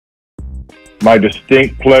my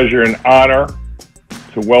distinct pleasure and honor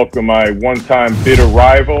to welcome my one-time bitter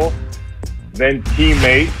rival, then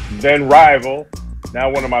teammate, then rival, now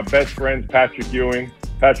one of my best friends, Patrick Ewing.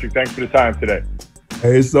 Patrick, thanks for the time today.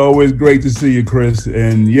 Hey, it's always great to see you, Chris.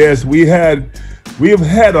 And yes, we have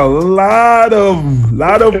had a lot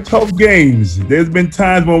of tough games. There's been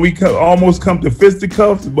times when we almost come to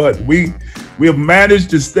fisticuffs, but we have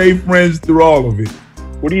managed to stay friends through all of it.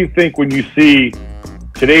 What do you think when you see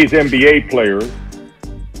today's NBA players?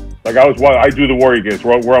 Like I do the Warrior games.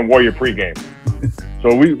 We're on Warrior Pregame.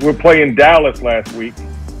 So we're playing Dallas last week,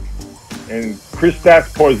 and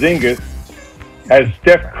Kristaps Porzingis has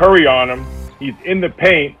Steph Curry on him. He's in the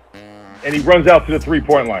paint, and he runs out to the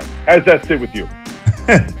three-point line. How does that sit with you?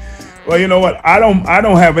 Well, you know what? I don't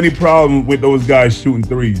have any problem with those guys shooting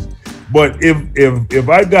threes. But if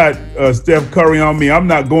I got Steph Curry on me, I'm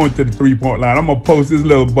not going to the three-point line. I'm gonna post his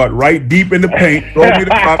little butt right deep in the paint, throw me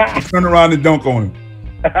the rock, turn around and dunk on him.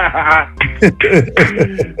 That's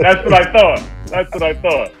what I thought.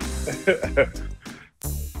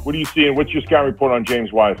 What are you seeing? What's your scout report on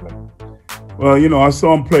James Wiseman? Well, you know, I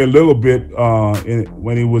saw him play a little bit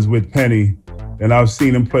when he was with Penny, and I've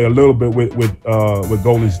seen him play a little bit with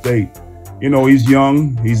Golden State. You know, he's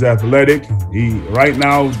young, he's athletic. Right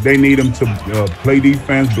now they need him to play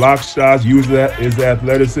defense, block shots, use his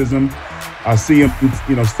athleticism. I see him,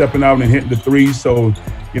 you know, stepping out and hitting the threes. So,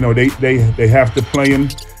 you know, they have to play him.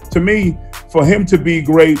 To me, for him to be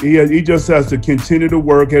great, he just has to continue to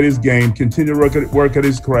work at his game, continue to work at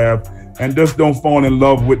his craft, and just don't fall in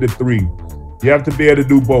love with the three. You have to be able to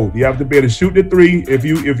do both. You have to be able to shoot the three if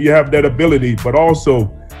you have that ability, but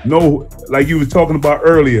also know, like you were talking about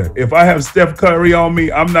earlier, if I have Steph Curry on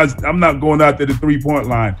me, I'm not going out to the three-point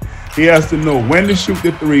line. He has to know when to shoot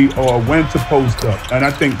the three or when to post up. And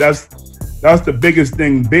I think that's the biggest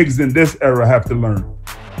thing bigs in this era have to learn.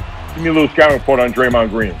 Give me a little scout report on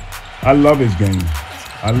Draymond Green. I love his game.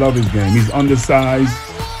 He's undersized.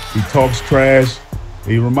 He talks trash.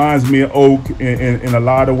 He reminds me of Oak in a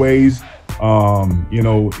lot of ways. You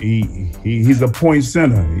know, he's a point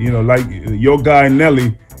center. You know, like your guy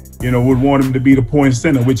Nelly, you know, would want him to be the point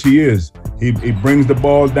center, which he is. He brings the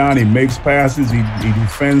ball down. He makes passes. He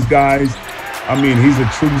defends guys. I mean, he's a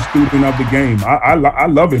true student of the game. I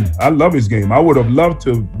love him. I love his game. I would have loved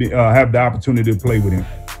to have the opportunity to play with him.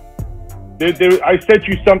 I sent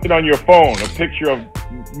you something on your phone, a picture of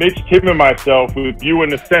Mitch, Tim, and myself with you in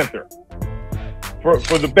the center.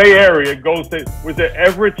 For the Bay Area, was there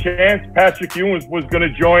ever a chance Patrick Ewing was going to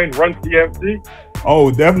join Run TMC? Oh,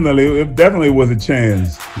 definitely. It definitely was a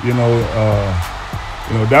chance. You know,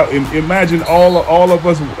 imagine all of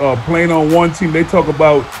us playing on one team. They talk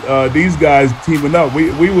about these guys teaming up.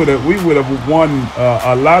 We would have won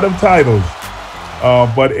a lot of titles,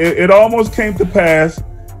 but it almost came to pass,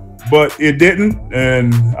 but it didn't.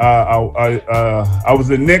 And I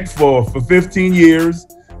was a Knick for 15 years.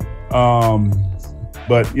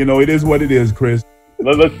 But you know, it is what it is, Chris.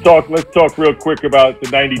 Let's talk real quick about the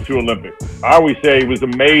 '92 Olympics. I always say it was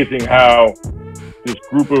amazing how this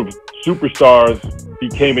group of superstars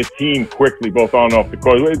became a team quickly, both on and off the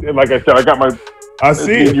court. Like I said, I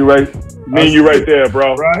see it. You right there,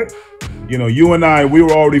 bro. Right. You know, you and I, we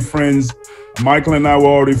were already friends. Michael and I were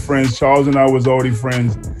already friends. Charles and I was already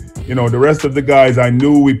friends. You know, the rest of the guys I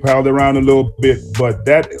knew, we palled around a little bit, but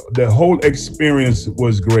the whole experience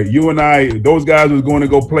was great. You and I, those guys was going to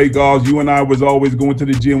go play golf. You and I was always going to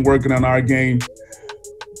the gym working on our game.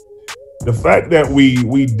 The fact that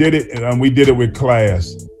we did it, and we did it with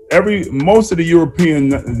class. Most of the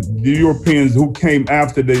Europeans who came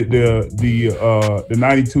after the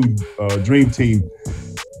 '92 Dream Team,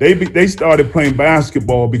 they started playing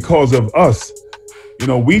basketball because of us. You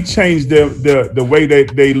know, we changed the way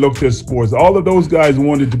they looked at sports. All of those guys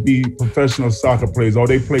wanted to be professional soccer players, or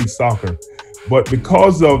they played soccer. But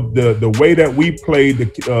because of the way that we played,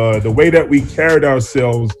 the way that we carried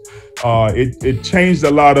ourselves, it changed a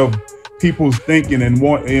lot of people's thinking and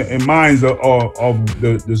minds of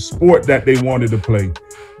the sport that they wanted to play.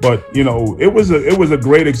 But you know, it was a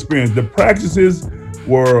great experience. The practices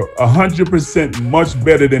were 100% much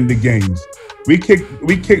better than the games. We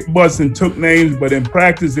kicked butts and took names, but in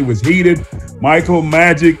practice it was heated. Michael,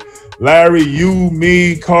 Magic, Larry, you,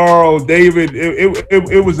 me, Carl, David.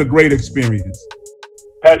 It was a great experience.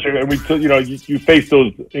 Patrick, and you faced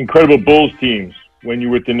those incredible Bulls teams when you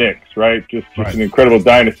were with the Knicks, right? Just right. An incredible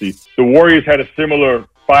dynasty. The Warriors had a similar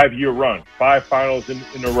 5-year run, 5 finals in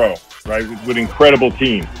a row, right? With incredible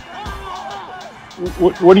teams.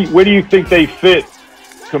 Where do you think they fit?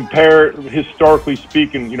 Compare historically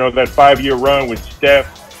speaking, you know, that 5-year run with Steph,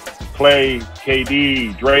 Clay,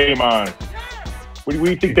 KD, Draymond. Where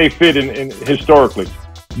do you think they fit in historically?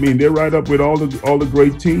 I mean, they're right up with all the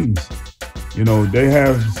great teams. You know,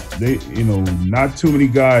 not too many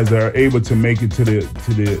guys are able to make it to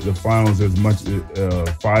the finals as much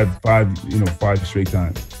five straight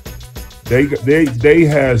times. They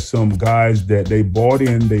had some guys that they bought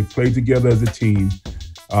in. They played together as a team.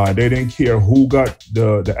 They didn't care who got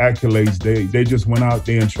the accolades. They just went out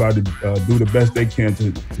there and tried to do the best they can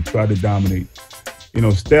to try to dominate. You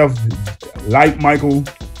know, Steph, like Michael,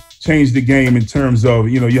 changed the game in terms of,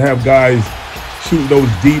 you know, you have guys shooting those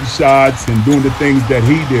deep shots and doing the things that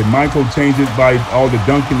he did. Michael changed it by all the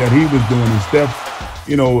dunking that he was doing. And Steph,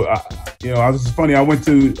 it's funny. I went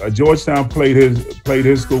to Georgetown, played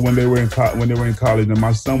his school when they were in college, and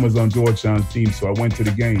my son was on Georgetown's team, so I went to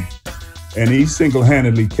the game, and he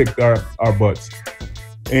single-handedly kicked our butts.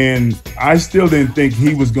 And I still didn't think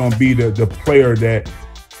he was going to be the player that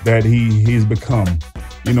he's become.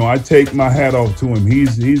 You know, I take my hat off to him.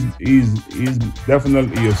 He's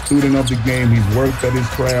definitely a student of the game. He's worked at his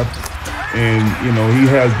craft, and you know, he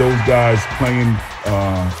has those guys playing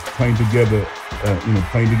together.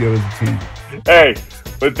 Playing together as a team. Hey,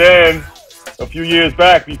 but then a few years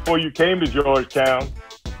back, before you came to Georgetown,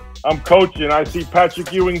 I'm coaching. I see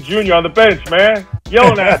Patrick Ewing Jr. on the bench, man,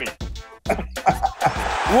 yelling at me.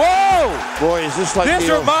 Whoa! Boy, is this like this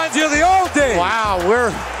reminds you of the old days. Wow,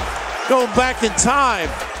 we're going back in time.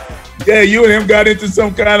 Yeah, you and him got into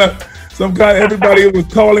some kind of everybody was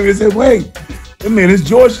calling me and said, wait a minute, it's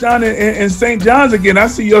Georgetown and St. John's again. I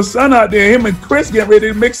see your son out there, him and Chris getting ready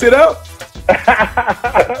to mix it up.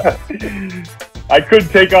 I couldn't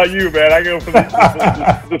take on you, man. I go for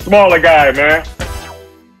the smaller guy, man.